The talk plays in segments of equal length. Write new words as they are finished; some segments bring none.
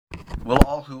will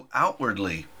all who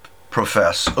outwardly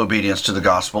profess obedience to the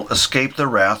gospel escape the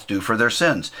wrath due for their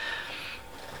sins.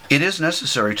 It is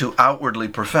necessary to outwardly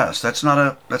profess. That's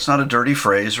not a dirty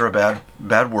phrase or a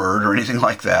bad word or anything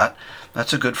like that.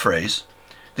 That's a good phrase.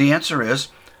 The answer is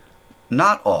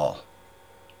not all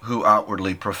who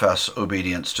outwardly profess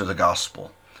obedience to the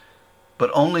gospel,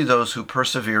 but only those who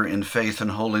persevere in faith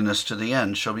and holiness to the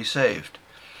end shall be saved.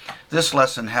 This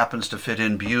lesson happens to fit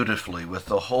in beautifully with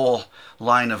the whole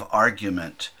line of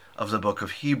argument of the book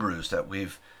of Hebrews that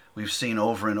we've seen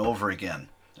over and over again,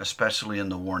 especially in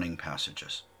the warning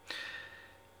passages.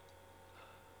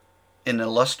 An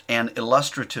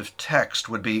illustrative text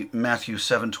would be Matthew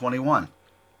 7:21.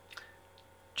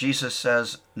 Jesus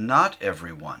says, "Not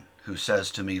everyone who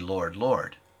says to me, 'Lord,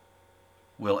 Lord,'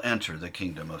 will enter the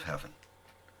kingdom of heaven,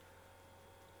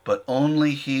 but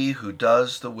only he who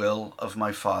does the will of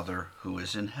my Father who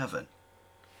is in heaven."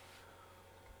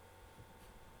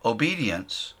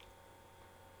 Obedience,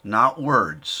 not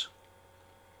words,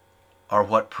 are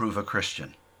what prove a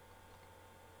Christian.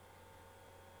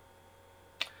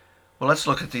 Well, let's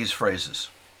look at these phrases.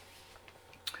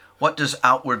 What does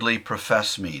outwardly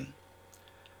profess mean?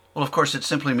 Well, of course, it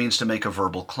simply means to make a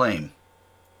verbal claim,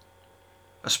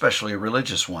 especially a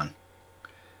religious one.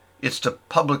 It's to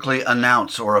publicly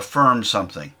announce or affirm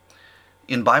something.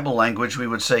 In Bible language, we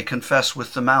would say confess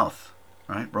with the mouth,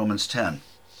 right? Romans 10.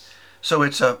 So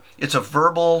it's a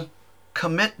verbal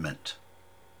commitment.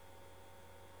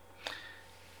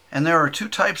 And there are two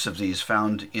types of these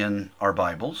found in our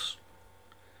Bibles.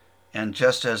 And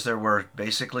just as there were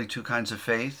basically two kinds of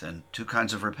faith and two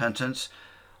kinds of repentance,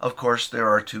 of course, there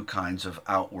are two kinds of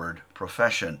outward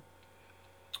profession.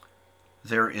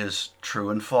 There is true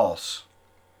and false,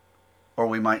 or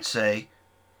we might say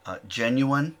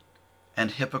genuine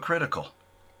and hypocritical.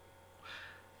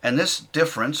 And this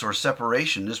difference or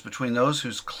separation is between those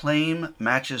whose claim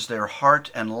matches their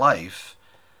heart and life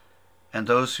and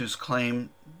those whose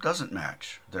claim doesn't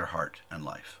match their heart and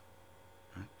life.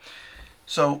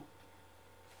 So,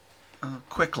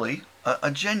 quickly, a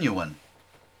genuine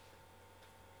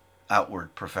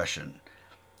outward profession.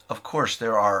 Of course,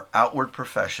 there are outward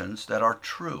professions that are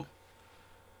true,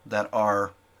 that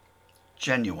are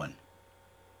genuine.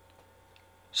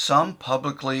 Some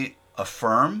publicly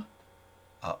affirm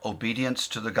obedience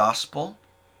to the gospel,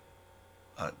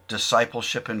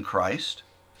 discipleship in Christ,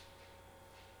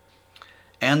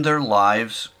 and their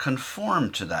lives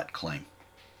conform to that claim.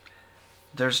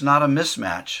 There's not a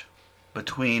mismatch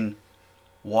between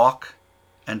walk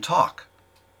and talk,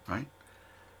 right?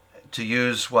 To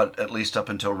use what, at least up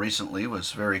until recently,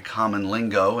 was very common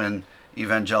lingo in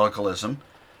evangelicalism,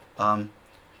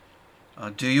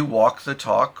 do you walk the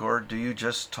talk or do you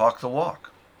just talk the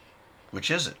walk? Which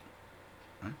is it?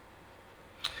 Right?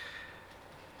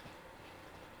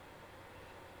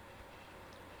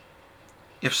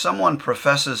 If someone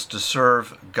professes to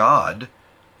serve God,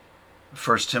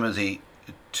 1 Timothy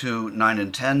 2:9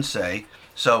 and 10 say,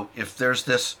 so if there's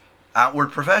this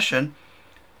outward profession,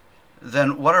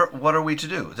 then what are we to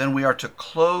do? Then we are to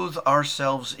clothe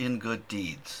ourselves in good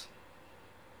deeds.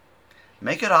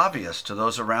 Make it obvious to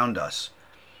those around us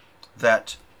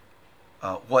that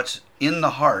what's in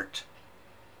the heart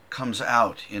comes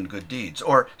out in good deeds.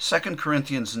 Or 2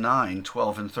 Corinthians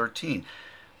 9:12 and 13.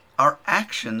 Our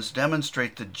actions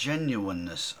demonstrate the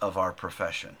genuineness of our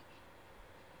profession.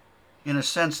 In a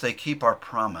sense, they keep our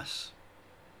promise.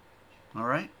 All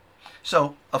right?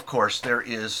 So, of course, there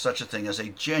is such a thing as a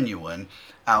genuine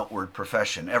outward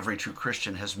profession. Every true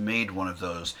Christian has made one of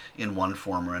those in one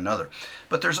form or another.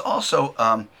 But there's also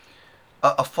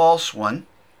a false one,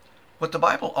 what the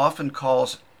Bible often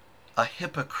calls a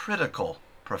hypocritical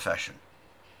profession.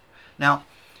 Now,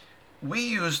 we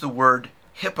use the word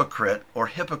hypocrite or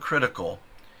hypocritical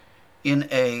in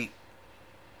a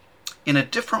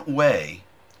different way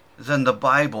than the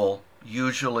Bible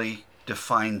usually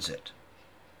defines it.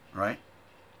 Right?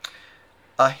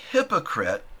 A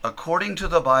hypocrite, according to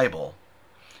the Bible,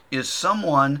 is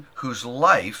someone whose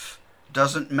life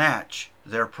doesn't match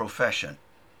their profession.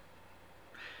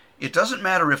 It doesn't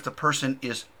matter if the person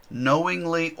is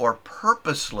knowingly or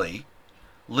purposely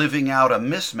living out a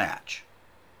mismatch.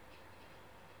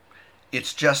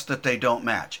 It's just that they don't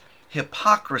match.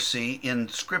 Hypocrisy in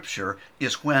Scripture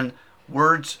is when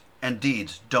words and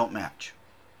deeds don't match.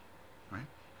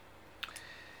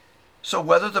 So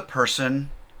whether the person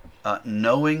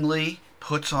knowingly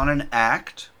puts on an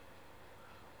act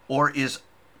or is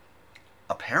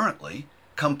apparently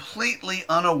completely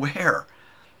unaware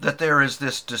that there is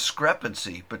this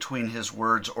discrepancy between his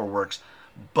words or works,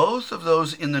 both of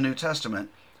those in the New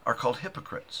Testament are called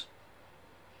hypocrites.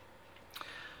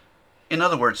 In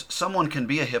other words, someone can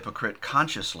be a hypocrite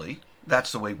consciously,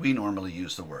 that's the way we normally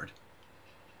use the word,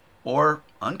 or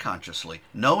unconsciously,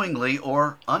 knowingly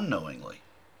or unknowingly.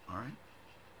 All right?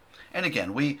 And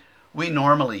again, we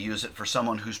normally use it for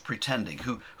someone who's pretending,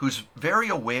 who's very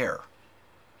aware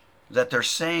that they're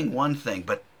saying one thing,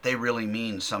 but they really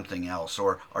mean something else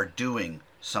or are doing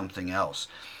something else.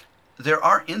 There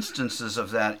are instances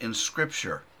of that in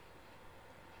Scripture.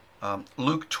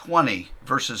 Luke 20,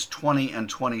 verses 20 and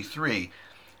 23,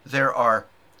 there are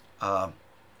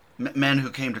men who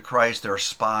came to Christ, there are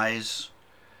spies,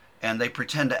 and they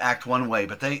pretend to act one way,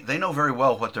 but they know very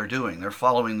well what they're doing. They're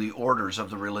following the orders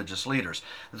of the religious leaders.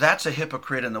 That's a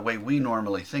hypocrite in the way we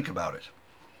normally think about it.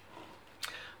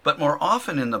 But more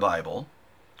often in the Bible,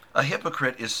 a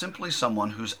hypocrite is simply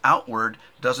someone whose outward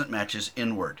doesn't match his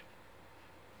inward,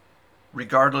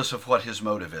 regardless of what his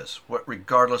motive is,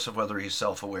 regardless of whether he's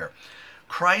self-aware.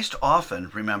 Christ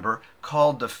often, remember,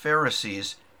 called the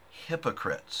Pharisees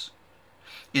hypocrites.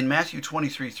 In Matthew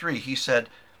 23:3, he said,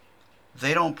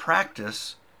 they don't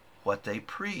practice what they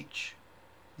preach.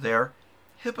 They're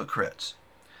hypocrites.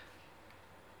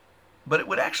 But it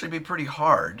would actually be pretty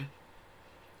hard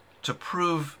to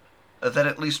prove that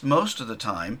at least most of the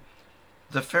time,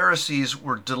 the Pharisees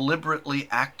were deliberately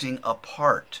acting a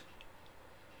part.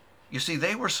 You see,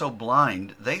 they were so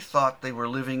blind, they thought they were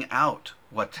living out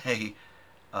what they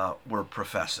were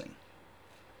professing.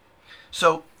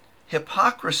 So,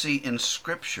 hypocrisy in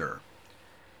Scripture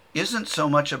isn't so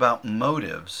much about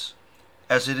motives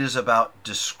as it is about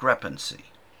discrepancy.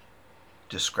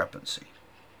 Discrepancy.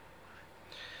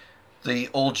 The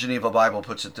Old Geneva Bible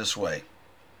puts it this way.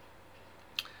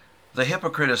 The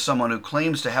hypocrite is someone who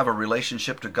claims to have a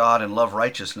relationship to God and love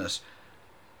righteousness,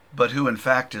 but who in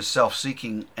fact is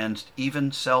self-seeking and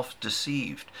even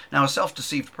self-deceived. Now, a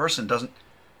self-deceived person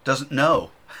doesn't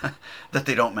know that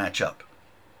they don't match up.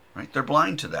 Right? They're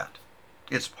blind to that.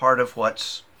 It's part of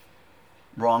what's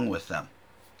wrong with them.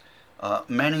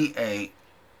 Many a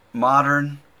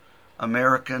modern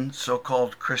American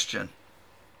so-called Christian,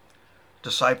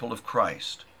 disciple of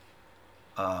Christ,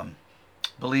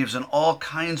 believes in all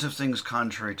kinds of things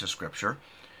contrary to Scripture,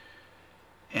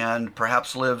 and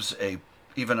perhaps lives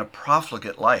even a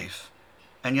profligate life,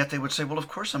 and yet they would say, well, of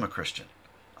course I'm a Christian.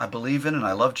 I believe in and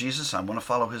I love Jesus. I want to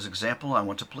follow his example. I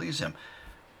want to please him.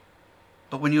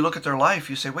 But when you look at their life,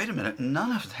 you say, wait a minute,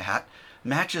 none of that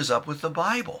matches up with the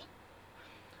Bible.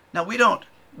 Now, we don't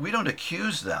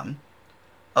accuse them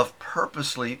of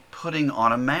purposely putting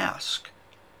on a mask.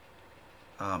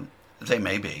 They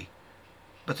may be,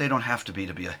 but they don't have to be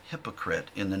a hypocrite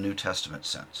in the New Testament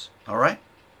sense. All right?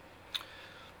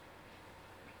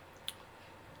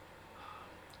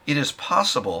 It is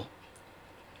possible,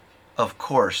 of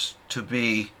course, to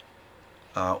be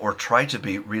or try to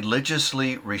be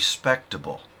religiously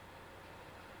respectable,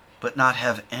 but not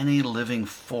have any living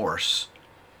force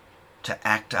to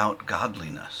act out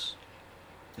godliness.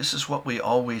 This is what we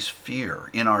always fear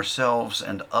in ourselves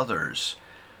and others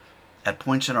at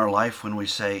points in our life when we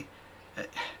say,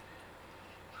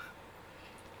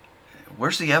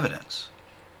 where's the evidence?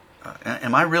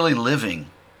 Am I really living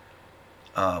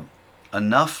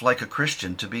enough like a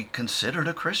Christian to be considered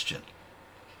a Christian?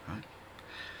 Right?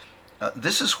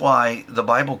 This is why the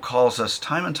Bible calls us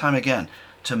time and time again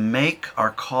to make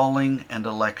our calling and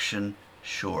election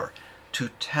sure, to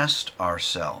test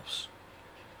ourselves.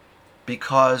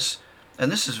 Because,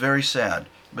 and this is very sad,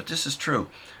 but this is true,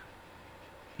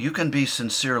 you can be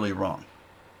sincerely wrong.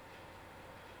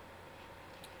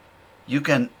 You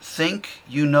can think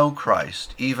you know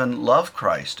Christ, even love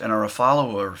Christ, and are a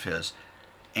follower of his,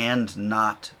 and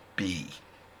not be.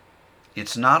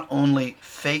 It's not only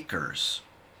fakers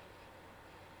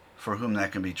for whom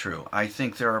that can be true. I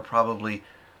think there are probably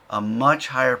a much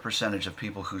higher percentage of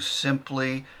people who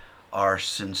simply are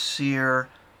sincere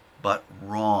but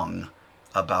wrong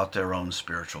about their own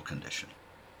spiritual condition.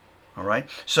 All right?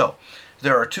 So,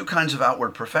 there are two kinds of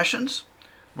outward professions.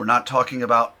 We're not talking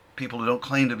about people who don't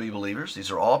claim to be believers. These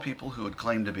are all people who would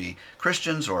claim to be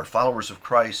Christians or followers of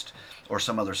Christ or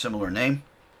some other similar name.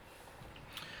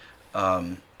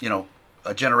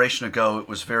 A generation ago, it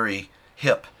was very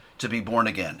hip to be born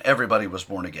again. Everybody was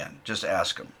born again. Just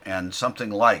ask them. And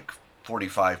something like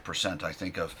 45%, I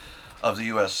think, of the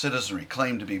U.S. citizenry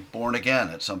claimed to be born again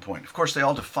at some point. Of course, they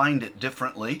all defined it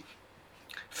differently.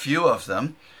 Few of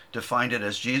them defined it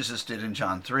as Jesus did in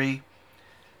John 3.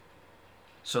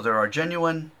 So there are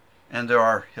genuine and there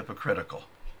are hypocritical.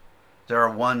 There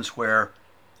are ones where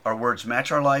our words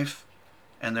match our life,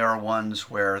 and there are ones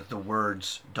where the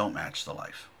words don't match the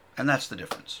life. And that's the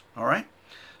difference. All right?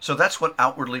 So that's what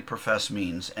outwardly profess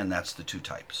means, and that's the two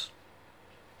types.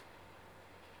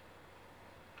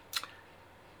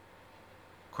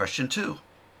 Question 2.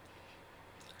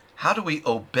 How do we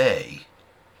obey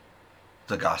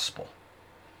the gospel?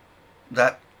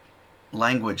 That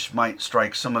language might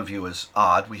strike some of you as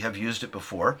odd. We have used it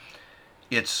before.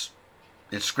 It's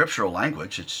scriptural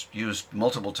language. It's used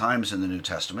multiple times in the New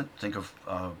Testament. Think of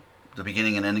the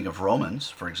beginning and ending of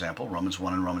Romans, for example, Romans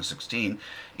 1 and Romans 16.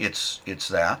 It's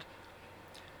that.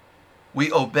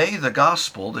 We obey the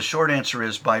gospel. The short answer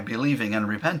is by believing and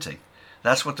repenting.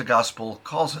 That's what the gospel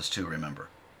calls us to, remember.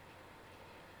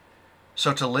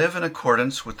 So to live in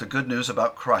accordance with the good news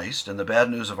about Christ and the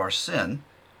bad news of our sin,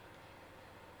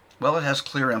 well, it has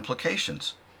clear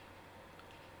implications.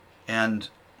 And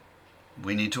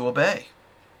we need to obey.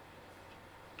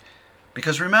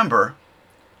 Because remember,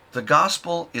 the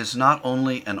gospel is not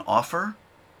only an offer,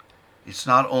 it's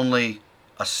not only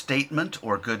a statement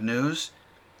or good news,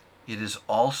 it is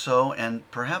also,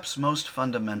 and perhaps most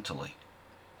fundamentally,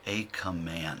 a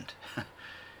command.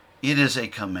 It is a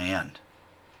command.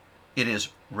 It is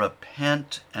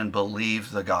repent and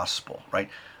believe the gospel, right?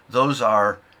 Those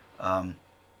are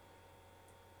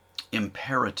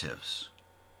imperatives.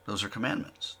 Those are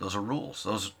commandments. Those are rules.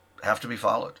 Those have to be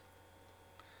followed.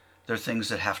 They're things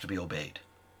that have to be obeyed.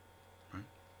 Right?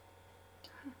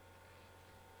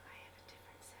 I have a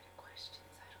different set of questions.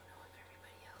 I don't know if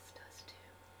everybody else does too.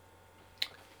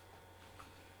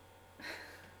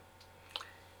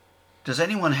 Does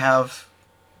anyone have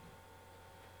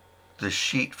the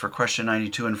sheet for question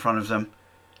 92 in front of them?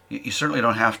 You certainly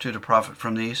don't have to profit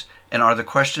from these. And are the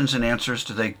questions and answers,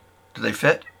 do they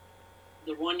fit?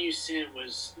 The one you sent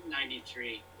was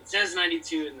 93. It says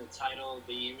 92 in the title of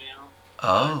the email.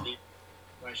 Oh. The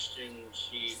question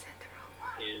sheet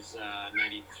is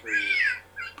 93.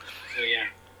 So yeah.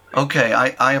 Okay,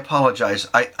 I apologize.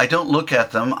 I don't look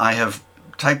at them. I have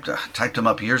typed them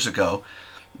up years ago,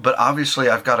 but obviously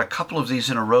I've got a couple of these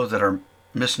in a row that are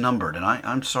misnumbered, and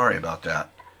I'm sorry about that.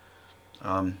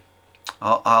 A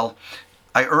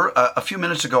few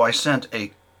minutes ago I sent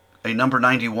a number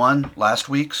 91 last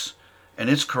week's, and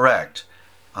it's correct.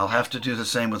 I'll have to do the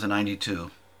same with a 92.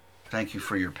 Thank you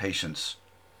for your patience.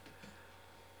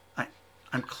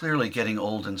 I'm clearly getting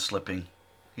old and slipping.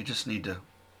 You just need to...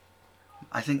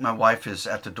 I think my wife is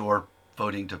at the door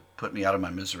voting to put me out of my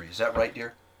misery. Is that right,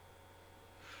 dear?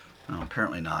 No,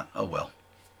 apparently not. Oh, well.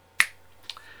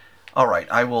 All right,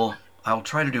 I'll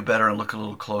try to do better and look a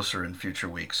little closer in future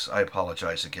weeks. I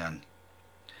apologize again.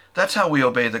 That's how we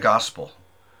obey the gospel.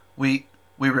 We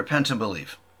repent and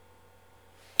believe.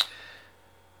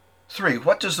 3,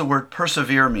 what does the word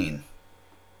persevere mean?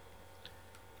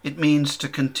 It means to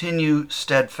continue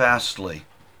steadfastly,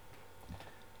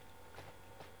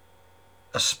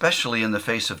 especially in the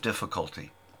face of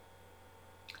difficulty.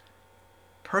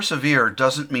 Persevere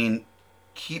doesn't mean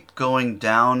keep going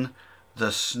down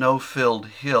the snow-filled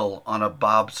hill on a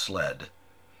bobsled.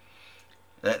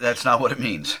 That's not what it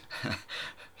means.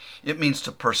 It means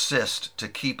to persist, to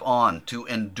keep on, to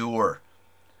endure.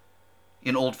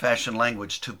 In old-fashioned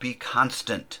language, to be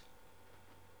constant.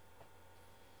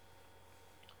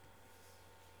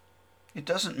 It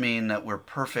doesn't mean that we're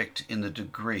perfect in the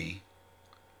degree,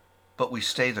 but we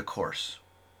stay the course.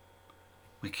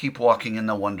 We keep walking in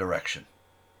the one direction.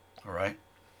 All right?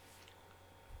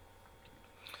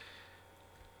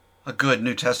 A good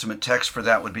New Testament text for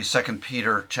that would be 2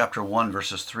 Peter chapter 1,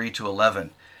 verses 3 to 11,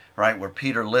 right, where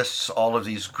Peter lists all of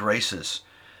these graces.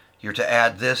 You're to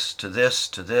add this to this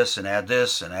to this, and add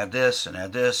this and add this and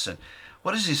add this. And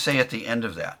what does he say at the end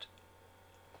of that?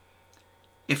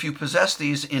 If you possess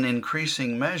these in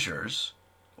increasing measures,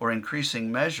 or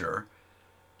increasing measure,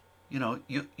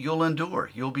 you'll endure,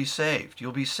 you'll be saved,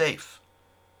 you'll be safe.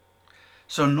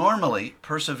 So normally,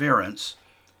 perseverance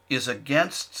is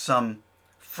against some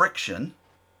friction,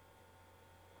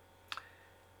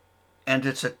 and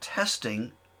it's a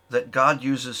testing that God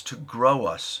uses to grow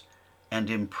us and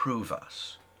improve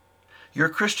us. Your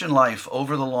Christian life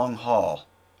over the long haul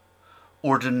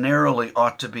ordinarily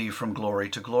ought to be from glory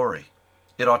to glory.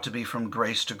 It ought to be from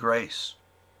grace to grace.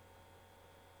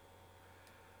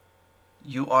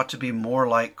 You ought to be more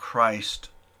like Christ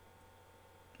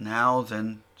now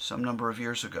than some number of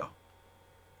years ago.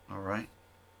 All right?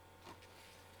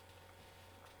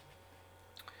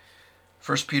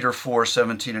 1 Peter 4,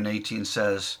 17 and 18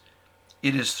 says,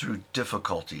 it is through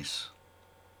difficulties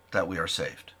that we are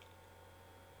saved.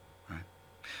 Right?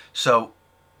 So,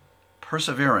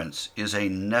 perseverance is a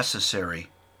necessary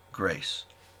grace.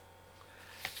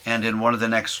 And in one of the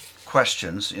next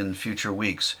questions in future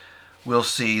weeks, we'll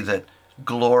see that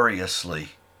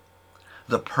gloriously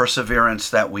the perseverance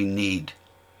that we need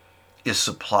is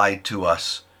supplied to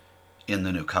us in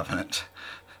the new covenant.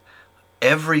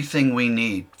 Everything we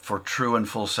need for true and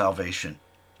full salvation,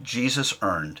 Jesus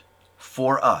earned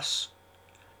for us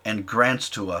and grants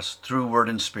to us through Word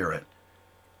and Spirit,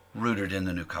 rooted in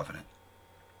the New Covenant.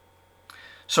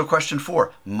 So question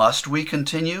 4, must we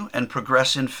continue and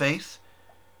progress in faith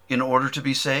in order to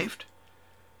be saved?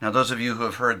 Now, those of you who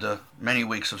have heard the many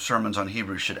weeks of sermons on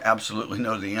Hebrews should absolutely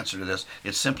know the answer to this.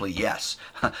 It's simply yes.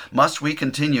 Must we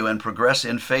continue and progress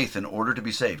in faith in order to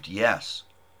be saved? Yes.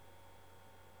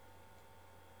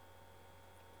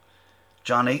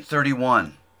 John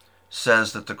 8:31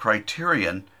 says that the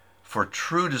criterion for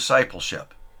true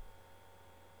discipleship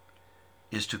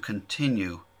is to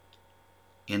continue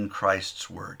in Christ's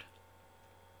word.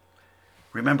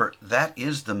 Remember, that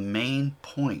is the main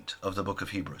point of the book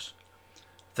of Hebrews.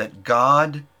 That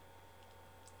God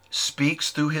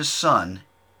speaks through his Son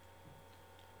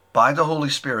by the Holy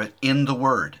Spirit in the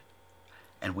Word.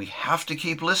 And we have to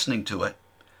keep listening to it.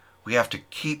 We have to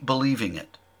keep believing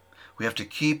it. We have to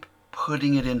keep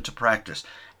putting it into practice.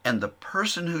 And the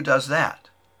person who does that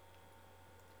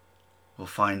will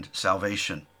find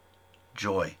salvation,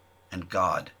 joy, and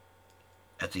God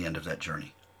at the end of that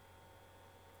journey.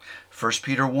 1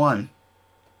 Peter 1,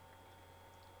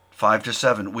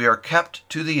 5-7. We are kept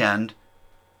to the end.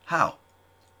 How?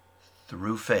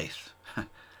 Through faith.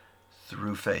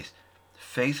 Through faith.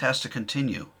 Faith has to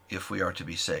continue if we are to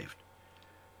be saved.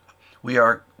 We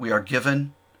are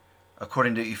given,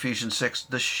 according to Ephesians 6,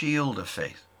 the shield of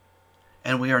faith.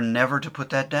 And we are never to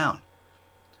put that down.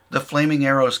 The flaming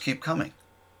arrows keep coming.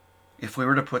 If we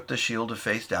were to put the shield of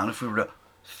faith down, if we were to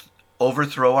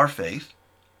overthrow our faith,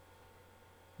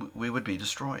 we would be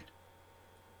destroyed.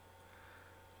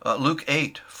 Luke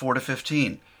 8,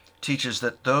 4-15 teaches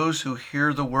that those who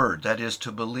hear the word, that is,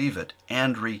 to believe it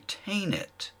and retain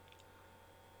it,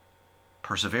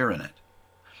 persevere in it,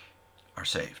 are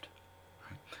saved.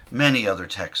 Many other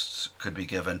texts could be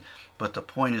given, but the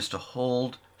point is to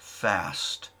hold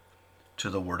fast to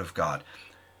the Word of God.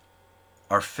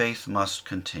 Our faith must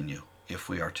continue if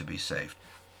we are to be saved.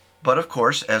 But of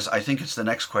course, as I think it's the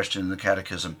next question in the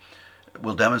Catechism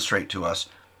will demonstrate to us,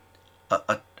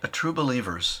 a true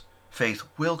believer's faith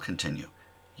will continue.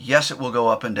 Yes, it will go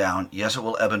up and down. Yes, it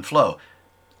will ebb and flow.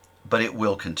 But it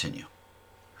will continue.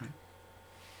 Right?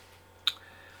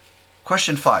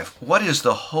 Question 5. What is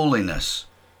the holiness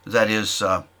that is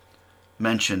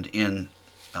mentioned in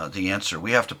the answer?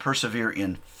 We have to persevere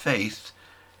in faith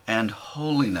and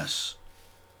holiness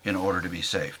in order to be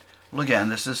saved. Well, again,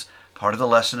 this is part of the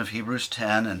lesson of Hebrews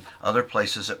 10 and other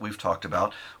places that we've talked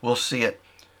about. We'll see it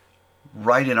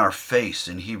right in our face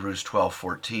in Hebrews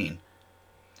 12:14.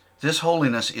 This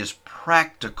holiness is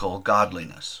practical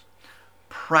godliness.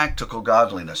 Practical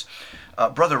godliness.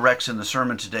 Brother Rex in the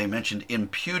sermon today mentioned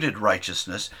imputed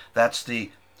righteousness. That's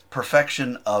the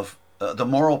perfection of the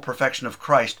moral perfection of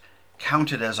Christ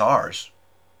counted as ours,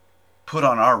 put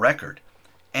on our record,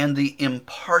 and the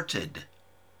imparted,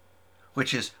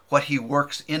 which is what he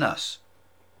works in us.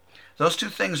 Those two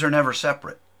things are never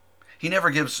separate. He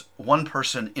never gives one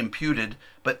person imputed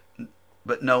but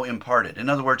no imparted. In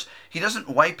other words, he doesn't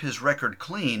wipe his record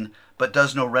clean but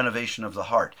does no renovation of the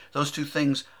heart. Those two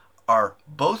things are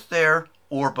both there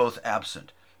or both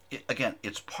absent. Again,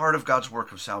 it's part of God's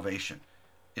work of salvation.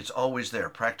 It's always there,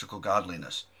 practical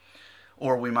godliness.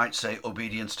 Or we might say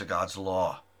obedience to God's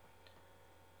law.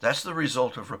 That's the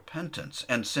result of repentance.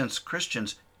 And since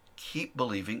Christians keep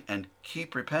believing and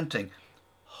keep repenting,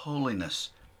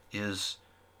 holiness is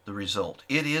the result.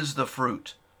 It is the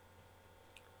fruit.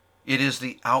 It is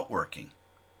the outworking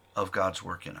of God's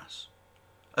work in us.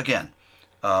 Again,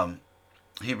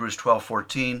 Hebrews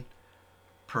 12:14,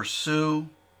 pursue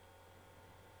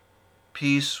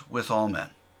peace with all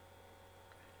men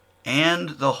and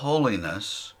the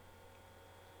holiness,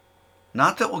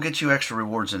 not that will get you extra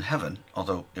rewards in heaven,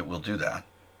 although it will do that,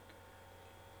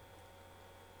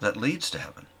 that leads to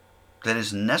heaven, that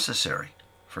is necessary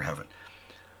for heaven.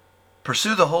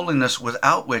 Pursue the holiness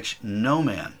without which no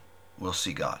man will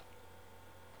see God.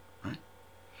 Right?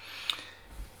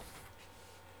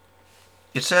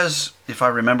 It says, if I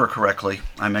remember correctly,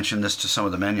 I mentioned this to some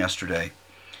of the men yesterday,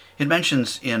 it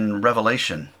mentions in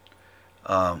Revelation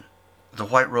the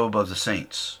white robe of the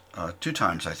saints, 2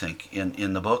 times, I think,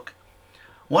 in the book.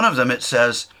 One of them it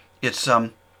says, it's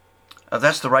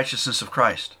that's the righteousness of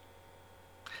Christ.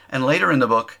 And later in the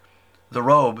book, the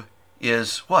robe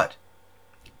is what?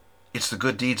 It's the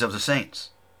good deeds of the saints.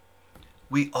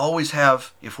 We always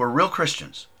have, if we're real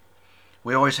Christians,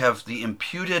 we always have the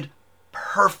imputed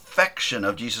perfection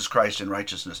of Jesus Christ in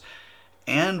righteousness.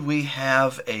 And we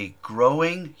have a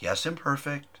growing, yes,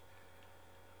 imperfect,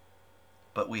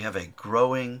 but we have a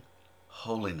growing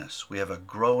holiness. We have a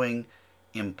growing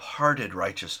imparted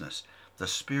righteousness. The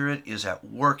Spirit is at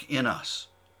work in us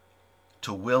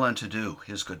to will and to do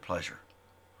His good pleasure.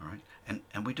 All right?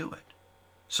 And we do it.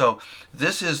 So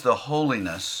this is the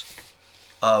holiness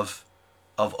of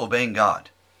obeying God.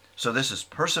 So this is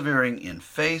persevering in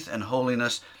faith and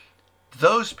holiness.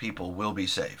 Those people will be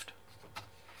saved.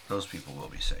 Those people will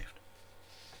be saved.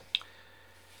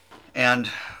 And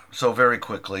so very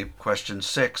quickly, question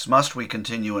 6, must we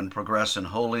continue and progress in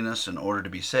holiness in order to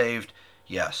be saved?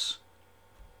 Yes.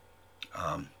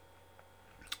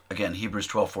 Again, Hebrews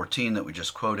 12:14 that we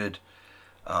just quoted,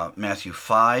 Matthew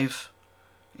 5,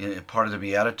 part of the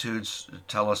Beatitudes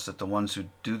tell us that the ones who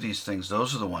do these things,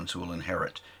 those are the ones who will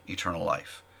inherit eternal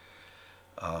life.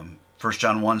 1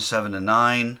 John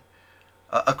 1:7-9,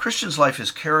 a Christian's life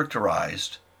is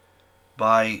characterized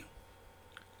by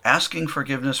asking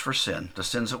forgiveness for sin, the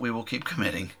sins that we will keep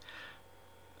committing,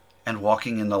 and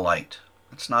walking in the light.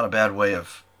 It's not a bad way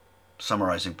of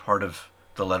summarizing part of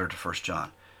the letter to 1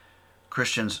 John.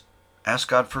 Christians ask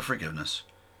God for forgiveness,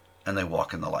 and they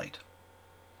walk in the light.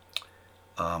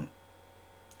 And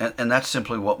that's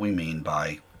simply what we mean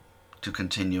by to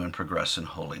continue and progress in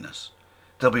holiness.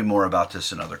 There'll be more about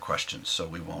this in other questions, so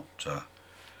we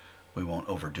won't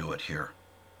overdo it here.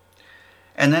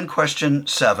 And then question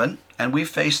 7, and we've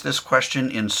faced this question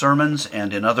in sermons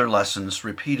and in other lessons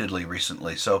repeatedly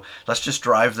recently. So let's just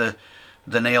drive the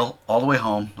nail all the way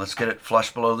home. Let's get it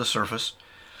flush below the surface.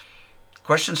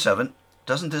 Question 7,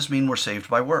 doesn't this mean we're saved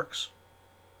by works?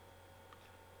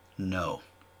 No.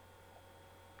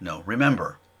 No.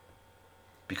 Remember,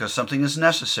 because something is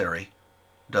necessary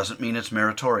doesn't mean it's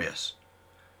meritorious.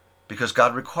 Because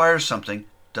God requires something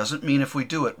doesn't mean if we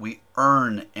do it, we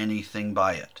earn anything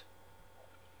by it.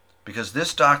 Because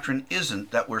this doctrine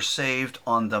isn't that we're saved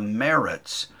on the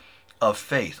merits of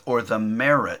faith or the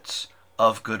merits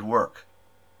of good work.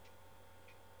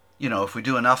 You know, if we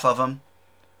do enough of them,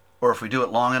 or if we do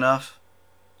it long enough,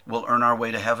 we'll earn our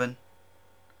way to heaven.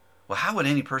 Well, how would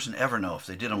any person ever know if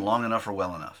they did them long enough or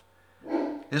well enough?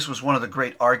 This was one of the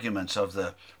great arguments of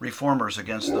the reformers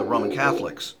against the Roman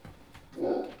Catholics,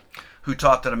 who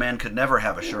taught that a man could never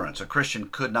have assurance. A Christian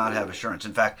could not have assurance.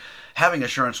 In fact, having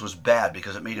assurance was bad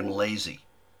because it made him lazy.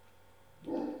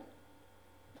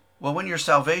 Well, when your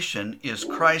salvation is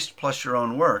Christ plus your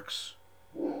own works,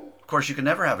 of course you can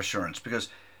never have assurance, because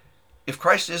if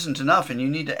Christ isn't enough and you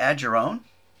need to add your own,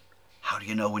 how do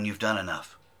you know when you've done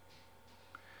enough?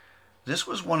 This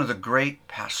was one of the great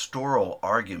pastoral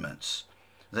arguments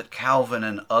that Calvin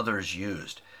and others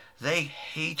used. They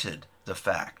hated the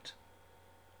fact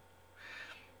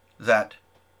that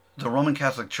the Roman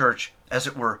Catholic Church, as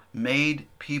it were, made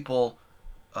people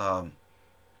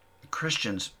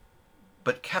Christians,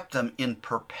 but kept them in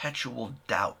perpetual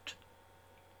doubt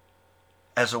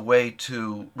as a way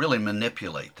to really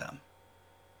manipulate them.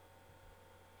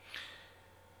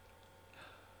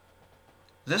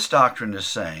 This doctrine is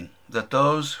saying that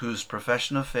those whose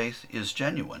profession of faith is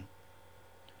genuine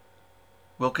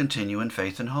will continue in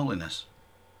faith and holiness.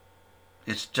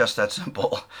 It's just that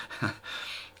simple.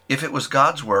 If it was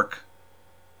God's work,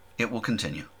 it will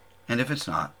continue. And if it's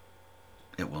not,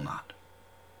 it will not.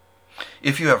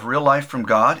 If you have real life from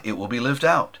God, it will be lived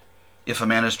out. If a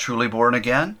man is truly born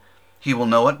again, he will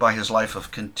know it by his life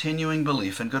of continuing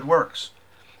belief in good works.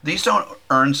 These don't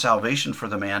earn salvation for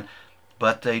the man,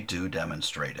 but they do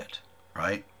demonstrate it,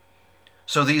 right?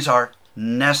 So these are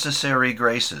necessary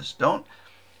graces. Don't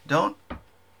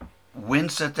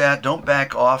wince at that. Don't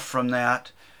back off from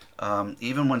that.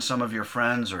 Even when some of your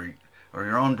friends or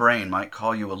your own brain might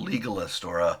call you a legalist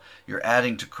or you're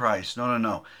adding to Christ.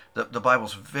 No. The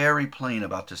Bible's very plain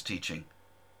about this teaching.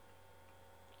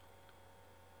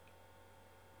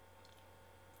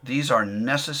 These are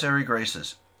necessary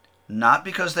graces, not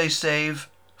because they save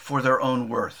for their own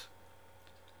worth,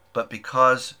 but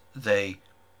because they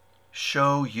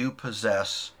show you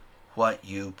possess what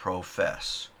you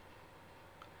profess.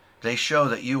 They show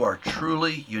that you are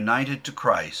truly united to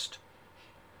Christ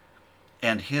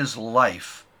and His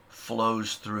life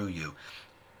flows through you.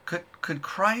 Could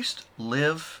Christ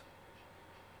live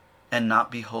and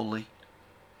not be holy?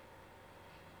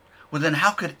 Well, then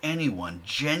how could anyone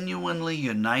genuinely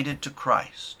united to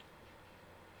Christ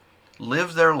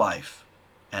live their life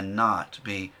and not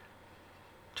be,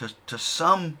 to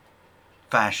some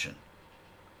fashion,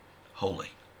 holy?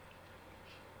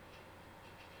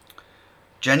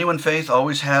 Genuine faith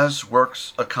always has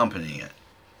works accompanying it.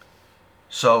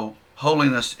 So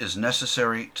holiness is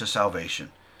necessary to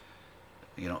salvation.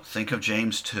 Think of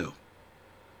James 2.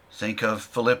 Think of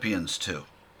Philippians 2.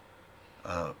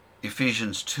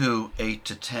 Ephesians 2,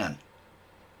 8-10.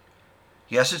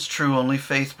 Yes, it's true, only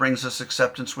faith brings us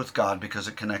acceptance with God because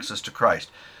it connects us to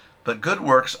Christ. But good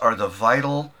works are the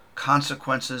vital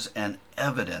consequences and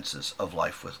evidences of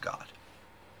life with God.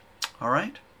 All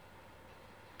right?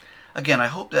 Again, I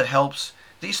hope that helps.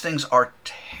 These things are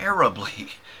terribly,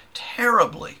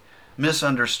 terribly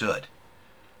misunderstood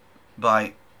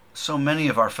by so many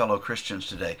of our fellow Christians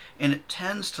today. And it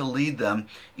tends to lead them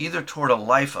either toward a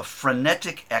life of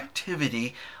frenetic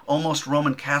activity, almost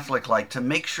Roman Catholic-like, to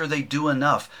make sure they do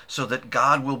enough so that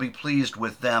God will be pleased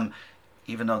with them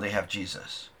even though they have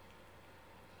Jesus.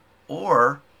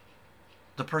 Or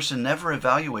the person never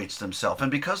evaluates themselves, and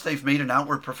because they've made an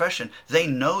outward profession, they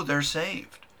know they're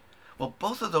saved. Well,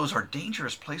 both of those are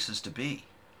dangerous places to be,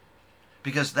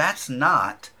 because that's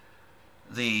not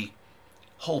the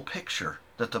whole picture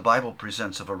that the Bible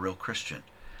presents of a real Christian.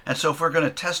 And so if we're going to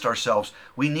test ourselves,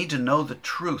 we need to know the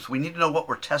truth. We need to know what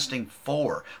we're testing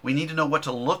for. We need to know what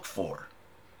to look for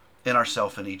in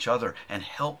ourselves and each other, and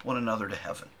help one another to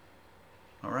heaven.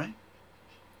 All right?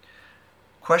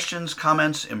 Questions,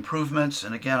 comments, improvements,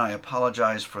 and again, I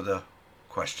apologize for the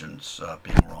questions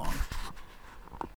being wrong.